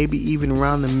bottom, or maybe even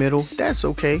around the middle, that's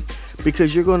okay,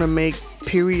 because you're going to make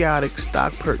periodic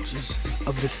stock purchases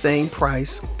of the same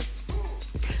price.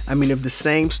 Of the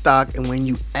same stock, and when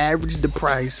you average the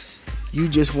price, you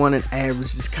just want an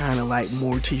average that's kind of like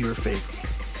more to your favor.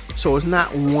 So it's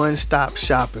not one-stop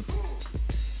shopping.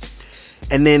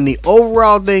 And then the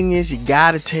overall thing is, you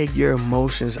got to take your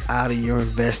emotions out of your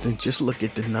investing. Just look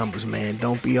at the numbers, man.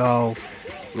 Don't be all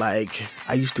like,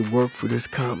 I used to work for this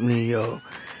company, or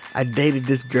I dated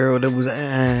this girl that was,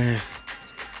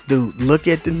 Dude, look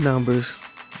at the numbers.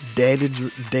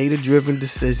 Data-driven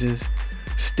decisions.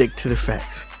 Stick to the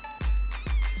facts.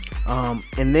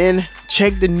 And then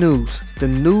check the news. The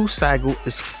news cycle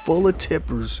is full of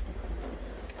tippers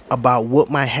about what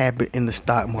might happen in the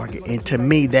stock market. And to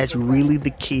me, that's really the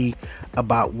key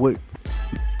about what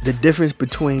the difference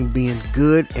between being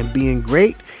good and being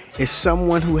great is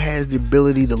someone who has the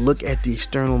ability to look at the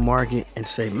external market and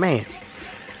say, man,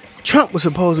 Trump was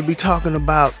supposed to be talking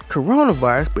about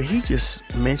coronavirus, but he just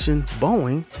mentioned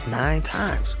Boeing 9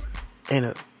 times in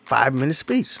a 5-minute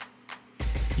speech.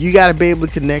 You got to be able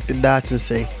to connect the dots and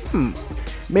say,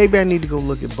 maybe I need to go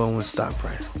look at Boeing's stock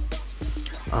price.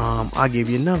 I'll give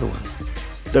you another one.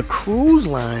 The cruise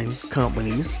line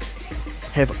companies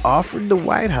have offered the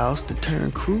White House to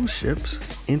turn cruise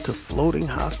ships into floating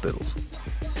hospitals.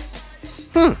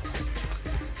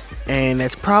 And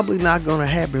that's probably not going to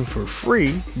happen for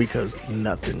free, because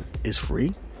nothing is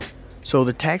free. So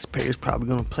the taxpayer is probably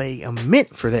going to pay a mint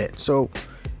for that. So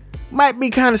might be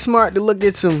kind of smart to look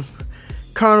at some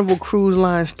Carnival Cruise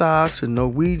Line stocks, or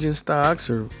Norwegian stocks,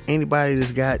 or anybody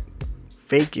that's got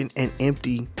vacant and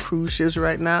empty cruise ships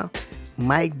right now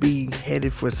might be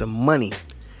headed for some money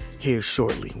here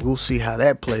shortly. We'll see how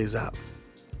that plays out.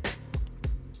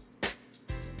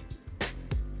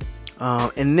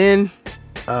 And then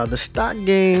the stock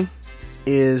game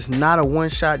is not a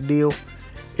one-shot deal.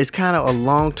 It's kind of a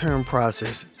long-term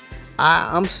process.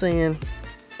 I'm saying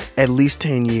at least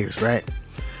 10 years, right?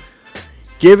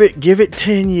 Give it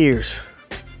 10 years.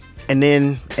 And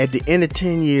then at the end of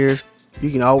 10 years, you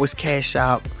can always cash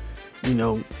out,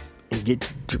 and get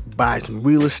to buy some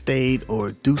real estate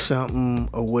or do something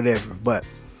or whatever. But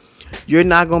you're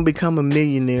not going to become a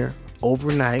millionaire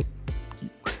overnight,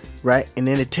 right? And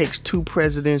then it takes 2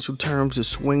 presidential terms to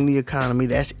swing the economy.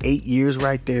 That's 8 years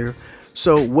right there.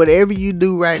 So whatever you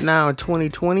do right now in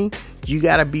 2020, you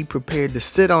got to be prepared to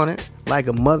sit on it like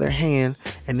a mother hen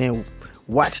and then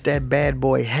watch that bad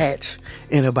boy hatch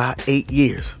in about 8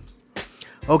 years.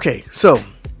 Okay, so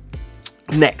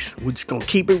next, we're just going to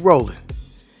keep it rolling.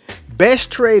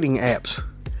 Best trading apps.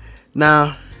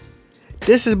 Now,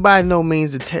 this is by no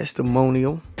means a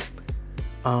testimonial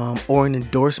or an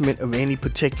endorsement of any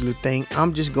particular thing.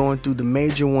 I'm just going through the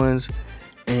major ones,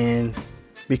 and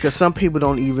because some people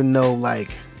don't even know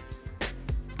like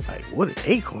what is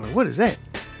Acorn? What is that?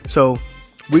 So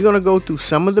we're going to go through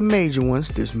some of the major ones.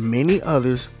 There's many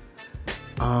others.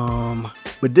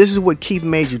 But this is what Keith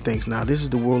Major thinks. Now, this is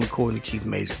the world according to Keith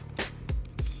Major.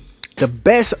 The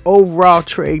best overall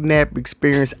trading app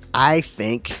experience, I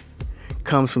think,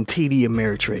 comes from TD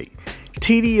Ameritrade.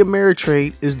 TD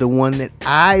Ameritrade is the one that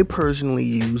I personally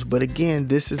use, but again,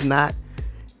 this is not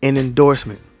an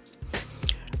endorsement.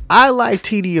 I like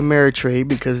TD Ameritrade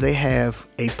because they have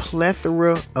a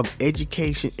plethora of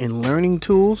education and learning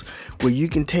tools where you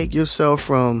can take yourself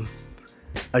from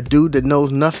a dude that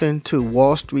knows nothing to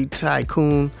Wall Street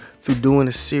tycoon through doing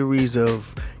a series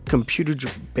of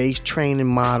computer-based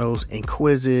training models and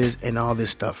quizzes and all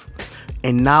this stuff.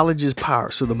 And knowledge is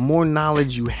power. So the more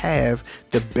knowledge you have,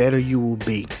 the better you will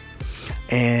be.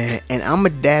 And I'm a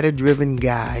data-driven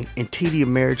guy, and TD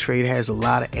Ameritrade has a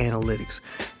lot of analytics.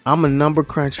 I'm a number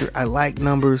cruncher. I like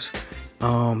numbers.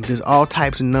 There's all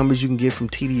types of numbers you can get from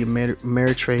TD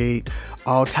Ameritrade,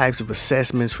 all types of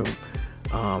assessments from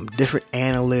different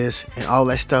analysts, and all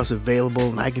that stuff's available.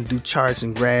 And I can do charts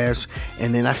and graphs,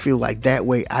 and then I feel like that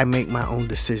way I make my own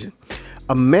decision.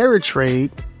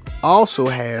 Ameritrade also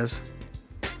has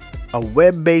a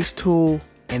web-based tool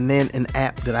and then an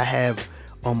app that I have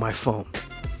on my phone.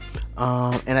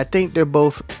 And I think they're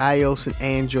both iOS and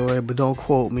Android, but don't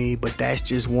quote me, but that's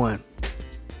just one.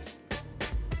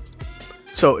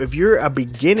 So if you're a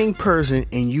beginning person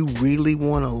and you really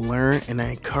want to learn, and I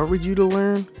encourage you to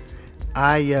learn,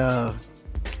 I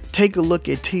take a look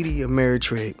at TD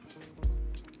Ameritrade.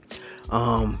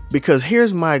 Because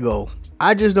here's my goal.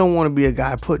 I just don't want to be a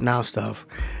guy putting out stuff.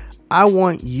 I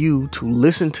want you to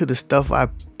listen to the stuff I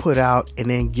put out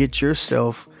and then get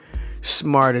yourself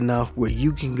smart enough where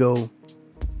you can go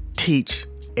teach,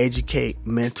 educate,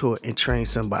 mentor, and train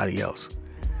somebody else.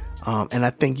 And I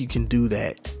think you can do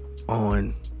that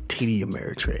on TD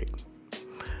Ameritrade.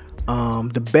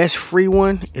 The best free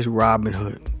one is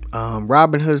Robinhood.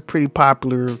 Robinhood is pretty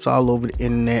popular. It's all over the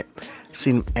internet. I've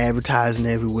seen them advertising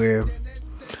everywhere.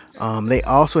 They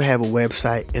also have a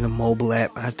website and a mobile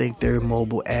app. I think their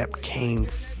mobile app came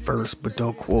first, but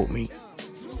don't quote me.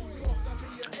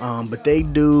 But they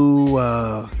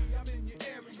do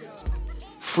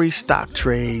free stock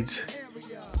trades,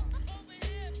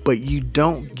 but you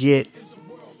don't get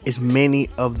as many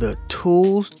of the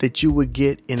tools that you would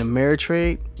get in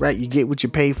Ameritrade, right? You get what you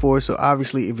pay for, so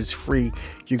obviously if it's free,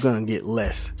 you're gonna get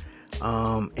less.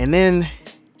 And then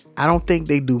I don't think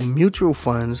they do mutual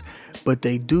funds, but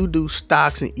they do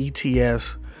stocks and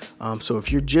ETFs. So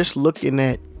if you're just looking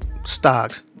at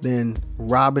stocks, then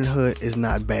Robinhood is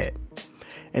not bad.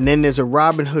 And then there's a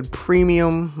Robinhood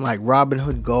Premium, like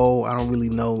Robinhood Gold. I don't really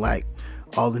know like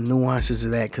all the nuances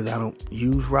of that because I don't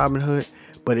use Robinhood,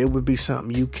 but it would be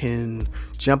something you can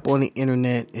jump on the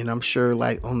internet, and I'm sure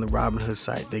like on the Robinhood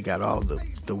site they got all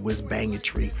the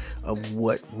whiz-bangetry of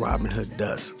what Robinhood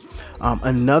does.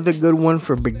 Another good one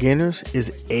for beginners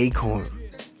is Acorn.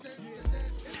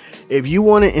 If you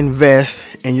want to invest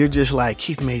and you're just like,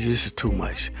 Keith Major, this is too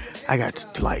much. I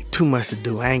got like too much to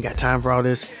do. I ain't got time for all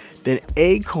this. Then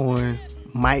Acorn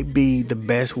might be the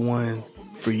best one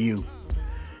for you.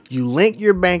 You link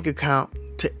your bank account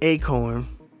to Acorn,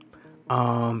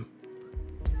 and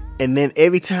then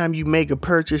every time you make a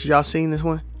purchase, y'all seen this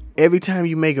one? Every time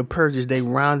you make a purchase, they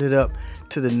round it up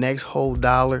to the next whole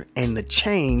dollar, and the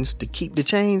change, to keep the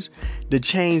change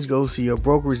goes to your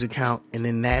brokerage account, and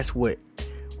then that's what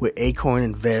Acorn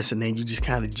invests, and then you just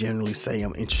kind of generally say,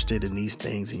 I'm interested in these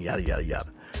things, and yada, yada,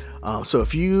 yada. So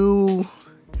if you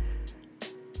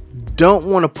don't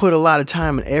want to put a lot of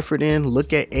time and effort in,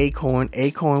 look at Acorn.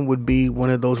 Acorn would be one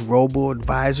of those robo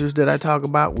advisors that I talk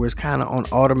about, where it's kind of on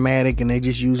automatic and they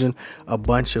just using a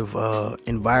bunch of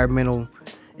environmental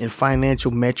and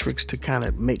financial metrics to kind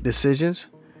of make decisions.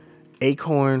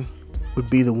 Acorn would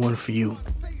be the one for you.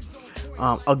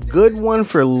 A good one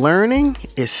for learning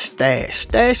is Stash.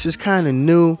 Stash is kind of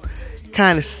new,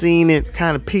 kind of seen it,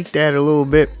 kind of peeked at it a little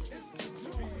bit.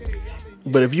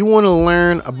 But if you want to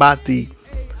learn about the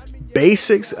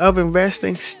basics of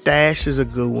investing, Stash is a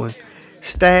good one.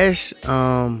 Stash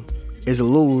is a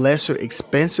little lesser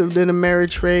expensive than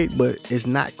Ameritrade, but it's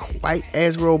not quite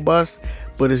as robust,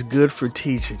 but it's good for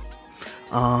teaching.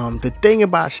 The thing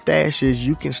about Stash is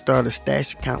you can start a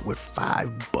Stash account with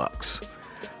 $5.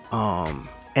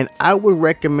 And I would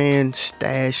recommend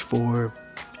Stash for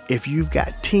if you've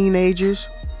got teenagers,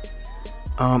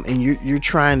 and you're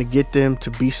trying to get them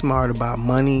to be smart about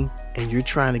money, and you're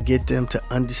trying to get them to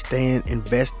understand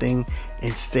investing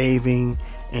and saving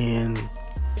and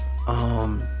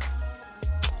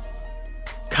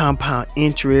compound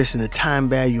interest and the time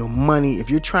value of money. If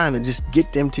you're trying to just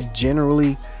get them to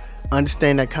generally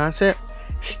understand that concept,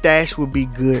 Stash would be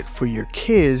good for your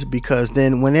kids, because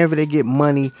then whenever they get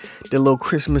money, their little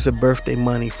Christmas or birthday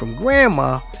money from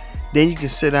grandma, then you can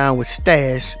sit down with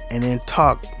Stash and then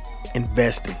talk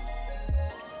investing.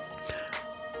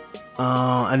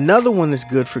 Another one that's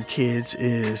good for kids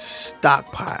is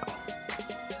Stockpile.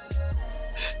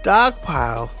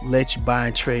 Stockpile lets you buy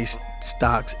and trade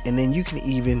stocks, and then you can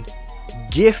even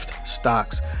gift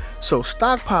stocks So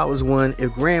stockpile is one.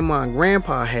 If grandma and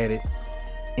grandpa had it,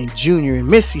 and Junior and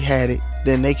Missy had it,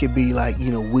 then they could be like,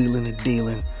 wheeling and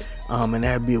dealing, and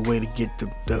that'd be a way to get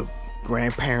the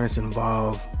grandparents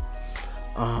involved,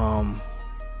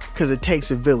 because it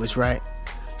takes a village, right?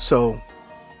 So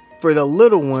for the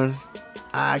little ones,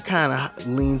 I kind of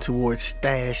lean towards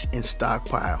stash and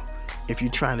stockpile if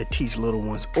you're trying to teach little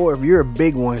ones. Or if you're a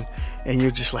big one and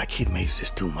you're just like, Keith Major,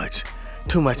 just too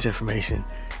much information,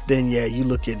 then yeah, you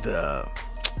look at the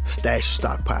stash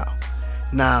stockpile.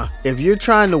 Now, if you're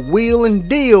trying to wheel and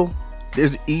deal,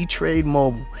 there's E-Trade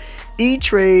Mobile.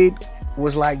 E-Trade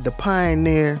was like the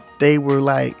pioneer. They were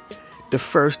like the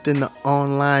first in the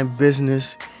online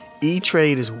business.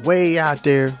 E-Trade is way out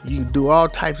there. You can do all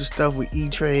types of stuff with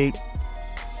E-Trade.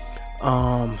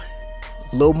 A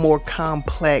little more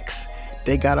complex.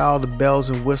 They got all the bells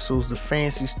and whistles, the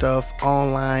fancy stuff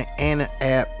online and an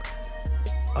app.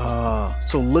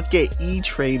 So look at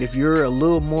E-Trade if you're a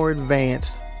little more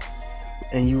advanced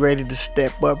and you ready to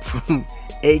step up from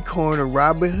Acorn or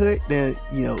Robinhood, then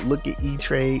look at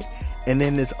E-Trade. And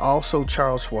then there's also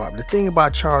Charles Schwab. The thing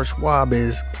about Charles Schwab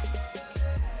is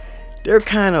they're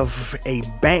kind of a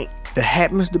bank that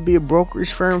happens to be a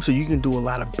brokerage firm, so you can do a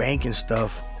lot of banking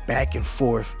stuff back and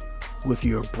forth with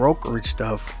your brokerage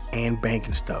stuff and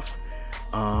banking stuff.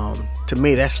 To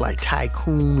me, that's like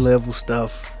tycoon level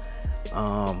stuff.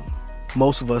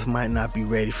 Most of us might not be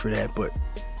ready for that, but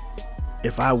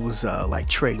if I was like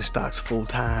trading stocks full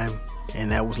time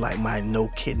and that was like my no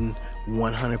kidding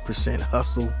 100%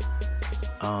 hustle,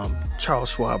 Charles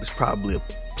Schwab is probably a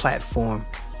platform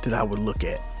that I would look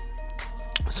at.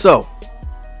 So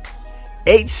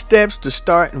 8 steps to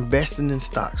start investing in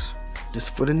stocks.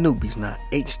 Just for the newbies now.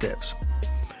 8 steps.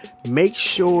 Make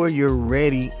sure you're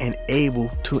ready and able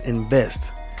to invest.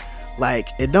 Like,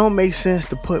 it don't make sense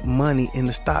to put money in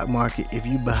the stock market if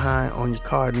you behind on your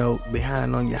car note,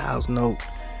 behind on your house note,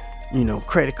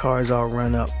 credit cards all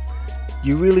run up.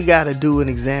 You really got to do an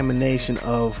examination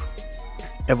of,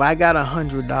 if I got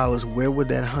 $100, where would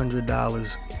that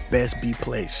 $100 best be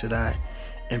placed? Should I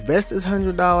invest this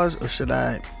 $100 or should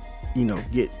I,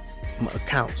 get my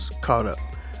accounts caught up?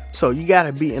 So you got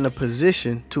to be in a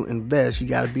position to invest. You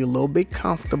got to be a little bit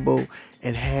comfortable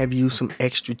and have you some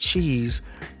extra cheese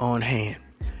on hand.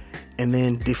 And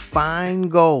then define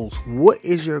goals. What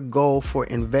is your goal for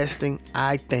investing?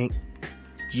 I think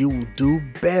you will do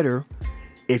better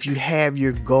if you have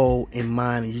your goal in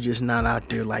mind and you're just not out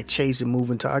there like chasing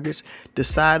moving targets.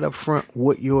 Decide up front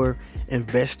what your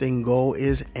investing goal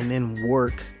is and then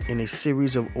work in a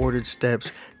series of ordered steps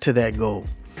to that goal.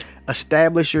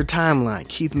 Establish your timeline.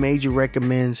 Keith Major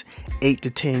recommends 8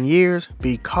 to 10 years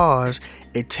because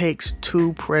it takes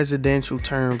 2 presidential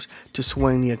terms to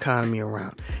swing the economy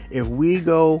around. If we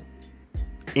go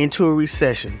into a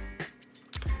recession,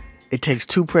 it takes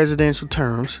 2 presidential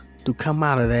terms to come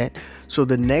out of that. So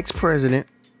the next president,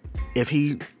 if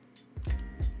he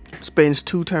spends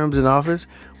 2 terms in office,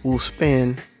 will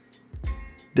spend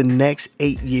the next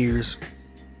 8 years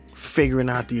figuring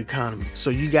out the economy. So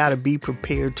you got to be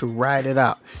prepared to ride it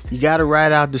out. You got to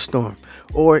ride out the storm.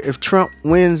 Or if Trump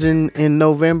wins in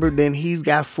November, then he's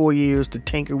got 4 years to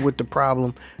tinker with the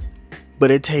problem. But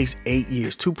it takes 8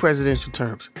 years, 2 presidential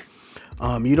terms.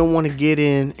 You don't want to get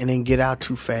in and then get out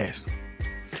too fast.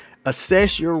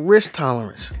 Assess your risk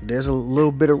tolerance. There's a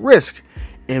little bit of risk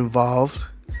involved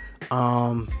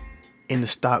in the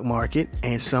stock market,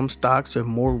 and some stocks are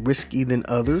more risky than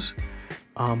others.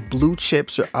 Blue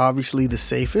chips are obviously the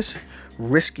safest.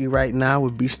 Risky right now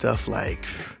would be stuff like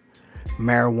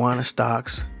marijuana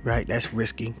stocks, right? That's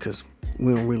risky because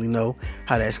we don't really know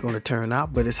how that's going to turn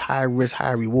out, but it's high risk,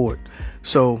 high reward.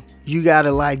 So you got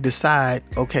to decide,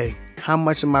 okay, how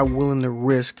much am I willing to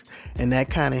risk? And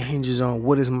that kind of hinges on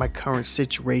what is my current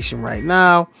situation right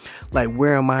now. Like,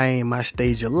 where am I in my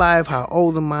stage of life? How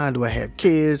old am I? Do I have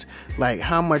kids? Like,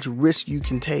 how much risk you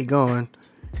can take on,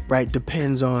 right,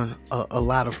 depends on a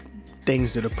lot of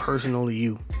things that are personal to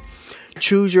you.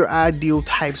 Choose your ideal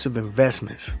types of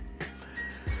investments.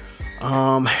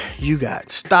 You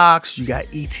got stocks, you got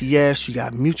ETFs, you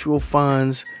got mutual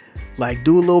funds. Like,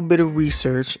 do a little bit of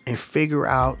research and figure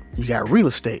out. You got real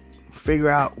estate. Figure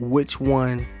out which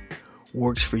one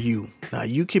works for you. Now,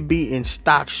 you could be in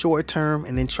stock short term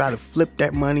and then try to flip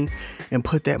that money and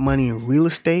put that money in real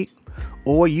estate,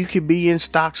 or you could be in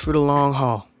stocks for the long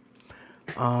haul.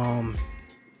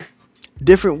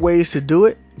 Different ways to do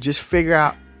it. Just figure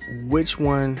out which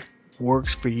one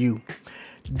works for you.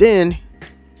 Then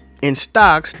in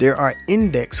stocks, there are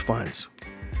index funds.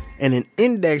 And an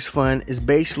index fund is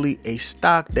basically a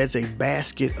stock that's a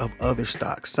basket of other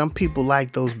stocks. Some people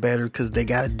like those better because they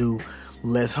got to do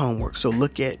less homework. So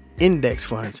look at index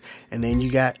funds. And then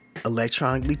you got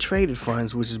electronically traded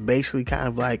funds, which is basically kind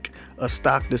of like a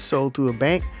stock that's sold through a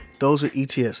bank. Those are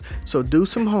ETFs. So do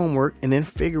some homework and then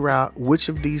figure out which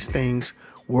of these things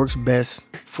works best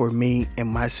for me and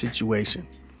my situation,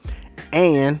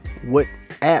 and what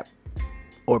app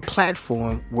or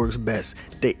platform works best.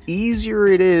 The easier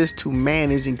it is to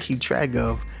manage and keep track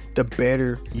of, the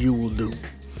better you will do.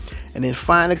 And then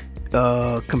find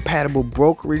a compatible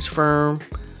brokerage firm,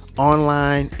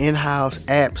 online, in-house,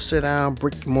 app, sit down,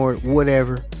 brick and mortar,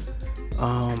 whatever.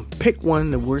 Pick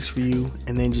one that works for you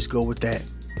and then just go with that.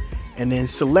 And then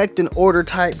selecting order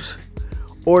types.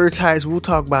 Order types, we'll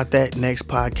talk about that next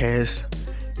podcast.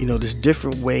 You know, there's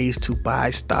different ways to buy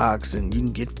stocks, and you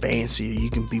can get fancy or you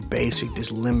can be basic.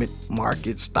 There's limit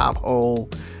market, stop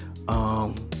hold.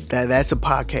 That's a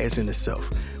podcast in itself.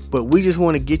 But we just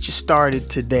want to get you started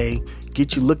today,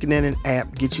 get you looking at an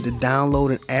app, get you to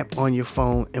download an app on your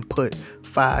phone and put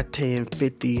 5, 10,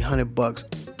 50, $100,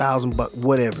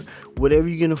 $1,000, whatever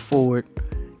you can afford.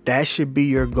 That should be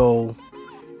your goal.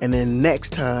 And then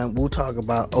next time we'll talk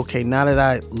about, okay, now that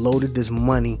I loaded this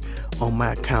money on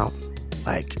my account,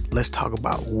 like, let's talk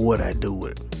about what I do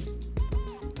with it.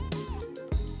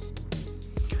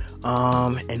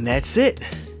 And that's it.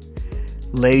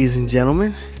 Ladies and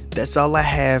gentlemen, that's all I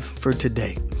have for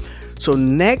today. So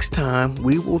next time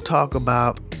we will talk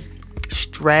about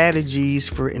strategies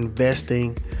for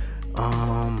investing,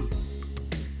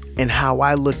 and how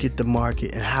I look at the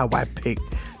market and how I pick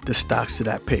the stocks that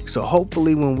I pick. So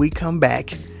hopefully when we come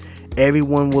back,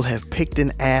 everyone will have picked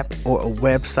an app or a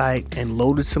website and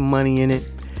loaded some money in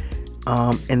it.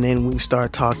 And then we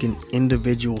start talking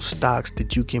individual stocks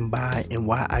that you can buy and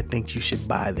why I think you should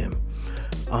buy them.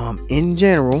 In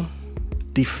general,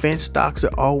 defense stocks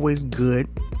are always good.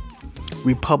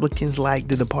 Republicans like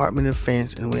the Department of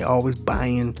Defense, and they're always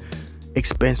buying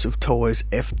expensive toys,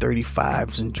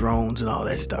 F-35s and drones and all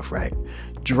that stuff, right?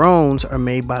 Drones are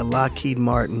made by Lockheed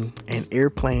Martin and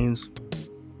airplanes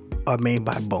are made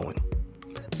by Boeing.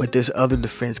 But there's other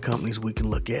defense companies we can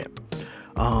look at.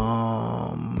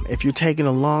 If you're taking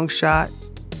a long shot,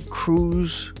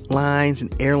 cruise lines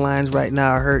and airlines right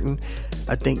now are hurting.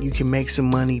 I think you can make some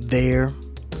money there.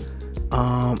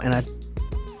 And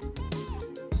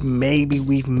maybe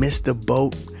we've missed the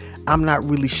boat. I'm not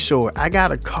really sure. I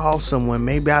gotta call someone.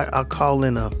 Maybe I'll call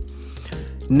in a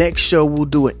next show. We'll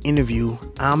do an interview.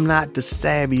 I'm not the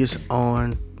savviest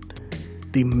on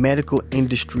the medical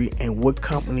industry and what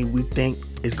company we think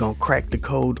is gonna crack the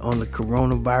code on the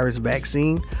coronavirus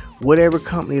vaccine. Whatever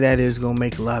company that is gonna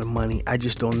make a lot of money. I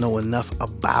just don't know enough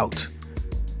about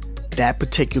that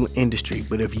particular industry.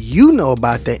 But if you know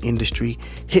about that industry,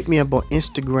 hit me up on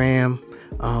Instagram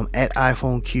at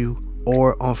iPhoneQ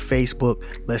or on Facebook.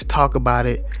 Let's talk about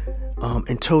it.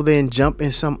 Until then, jump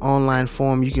in some online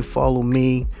forum. You can follow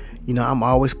me. You know, I'm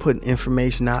always putting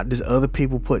information out. There's other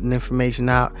people putting information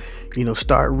out. You know,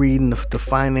 start reading the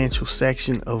financial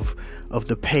section of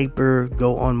the paper.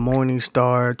 Go on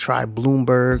Morningstar. Try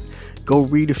Bloomberg. Go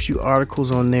read a few articles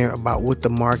on there about what the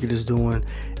market is doing.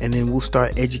 And then we'll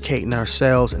start educating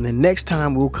ourselves. And then next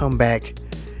time we'll come back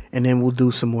and then we'll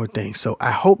do some more things. So I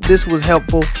hope this was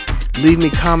helpful. Leave me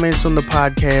comments on the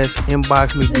podcast,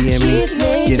 inbox me, DM me,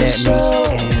 get at me,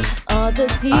 and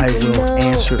I will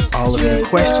answer all of your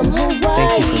questions.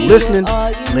 Thank you for listening.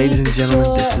 Ladies and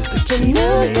gentlemen, this is the Keith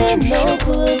Major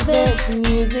Show.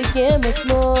 Music and much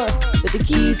more. With the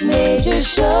Keith Major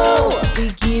Show,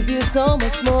 we give you so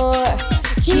much more.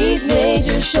 Keith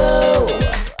Major Show.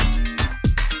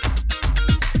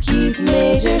 Keith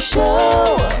Major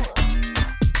Show.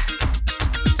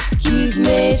 Keith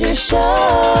Major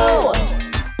Show.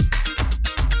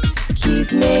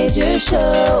 Keith Major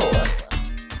Show.